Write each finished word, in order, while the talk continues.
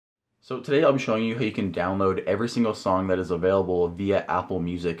So today I'll be showing you how you can download every single song that is available via Apple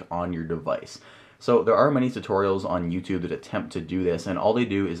Music on your device. So there are many tutorials on YouTube that attempt to do this, and all they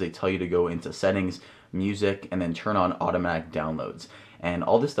do is they tell you to go into settings, music, and then turn on automatic downloads. And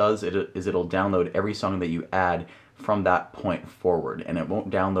all this does is it'll download every song that you add from that point forward, and it won't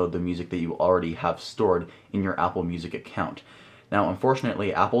download the music that you already have stored in your Apple Music account. Now,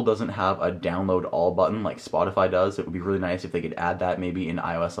 unfortunately, Apple doesn't have a download all button like Spotify does. It would be really nice if they could add that maybe in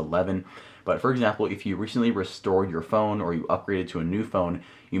iOS 11. But for example, if you recently restored your phone or you upgraded to a new phone,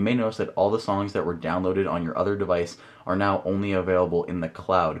 you may notice that all the songs that were downloaded on your other device are now only available in the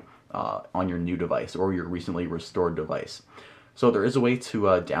cloud on your new device or your recently restored device. So there is a way to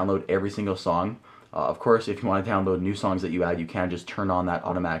download every single song. Of course, if you want to download new songs that you add, you can just turn on that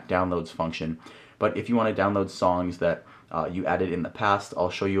automatic downloads function. But if you want to download songs that you added in the past, I'll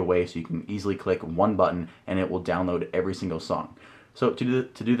show you a way so you can easily click one button and it will download every single song. So to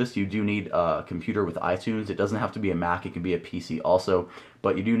do this, you do need a computer with iTunes. It doesn't have to be a Mac, it can be a PC also,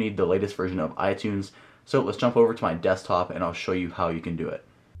 but you do need the latest version of iTunes. So let's jump over to my desktop and I'll show you how you can do it.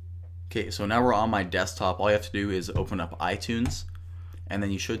 Okay, so now we're on my desktop. All you have to do is open up iTunes, and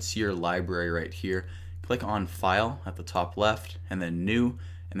then you should see your library right here. Click on File at the top left, and then New,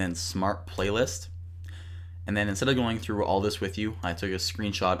 and then Smart Playlist. And then instead of going through all this with you, I took a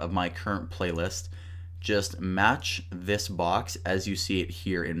screenshot of my current playlist. Just match this box as you see it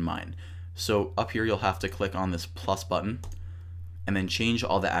here in mine. So up here you'll have to click on this plus button and then change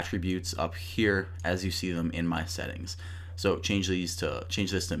all the attributes up here as you see them in my settings. So change this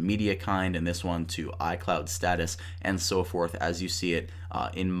to media kind and this one to iCloud status and so forth as you see it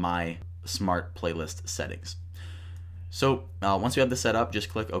in my smart playlist settings. So once you have this set up, just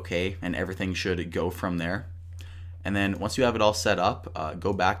click OK and everything should go from there. And then once you have it all set up,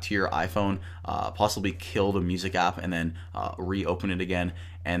 go back to your iPhone, possibly kill the music app and then reopen it again,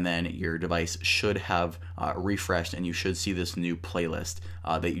 and then your device should have refreshed and you should see this new playlist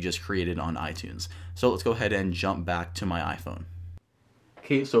that you just created on iTunes. So let's go ahead and jump back to my iPhone.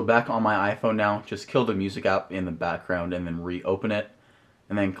 Okay, so back on my iPhone now, just kill the music app in the background and then reopen it,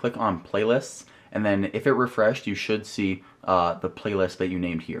 and then click on playlists. And then if it refreshed, you should see the playlist that you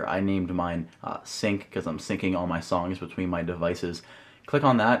named here. I named mine Sync because I'm syncing all my songs between my devices. Click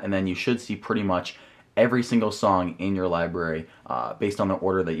on that and then you should see pretty much every single song in your library based on the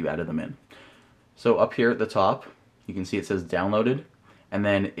order that you added them in. So up here at the top, you can see it says downloaded. And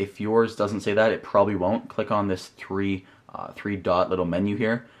then if yours doesn't say that, it probably won't. Click on this three dot little menu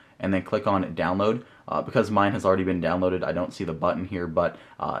here and then click on download. Because mine has already been downloaded, I don't see the button here, but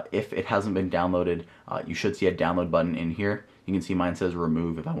if it hasn't been downloaded, you should see a download button in here. You can see mine says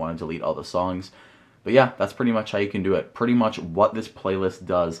remove if I want to delete all the songs. But yeah, that's pretty much how you can do it. Pretty much what this playlist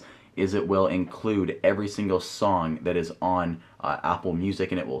does is it will include every single song that is on Apple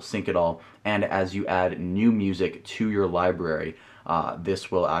Music and it will sync it all. And as you add new music to your library, this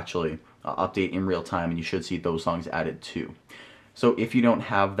will actually update in real time and you should see those songs added too. So if you don't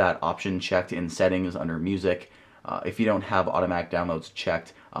have that option checked in settings under music, if you don't have automatic downloads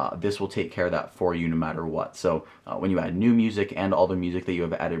checked, this will take care of that for you no matter what. So when you add new music and all the music that you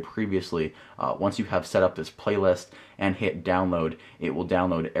have added previously, once you have set up this playlist and hit download, it will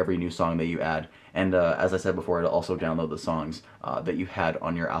download every new song that you add. And as I said before, it'll also download the songs that you had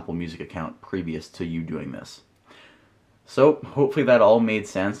on your Apple Music account previous to you doing this. So hopefully that all made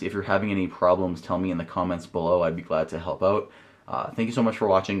sense. If you're having any problems, tell me in the comments below. I'd be glad to help out. Thank you so much for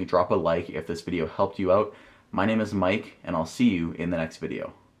watching. Drop a like if this video helped you out. My name is Mike, and I'll see you in the next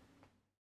video.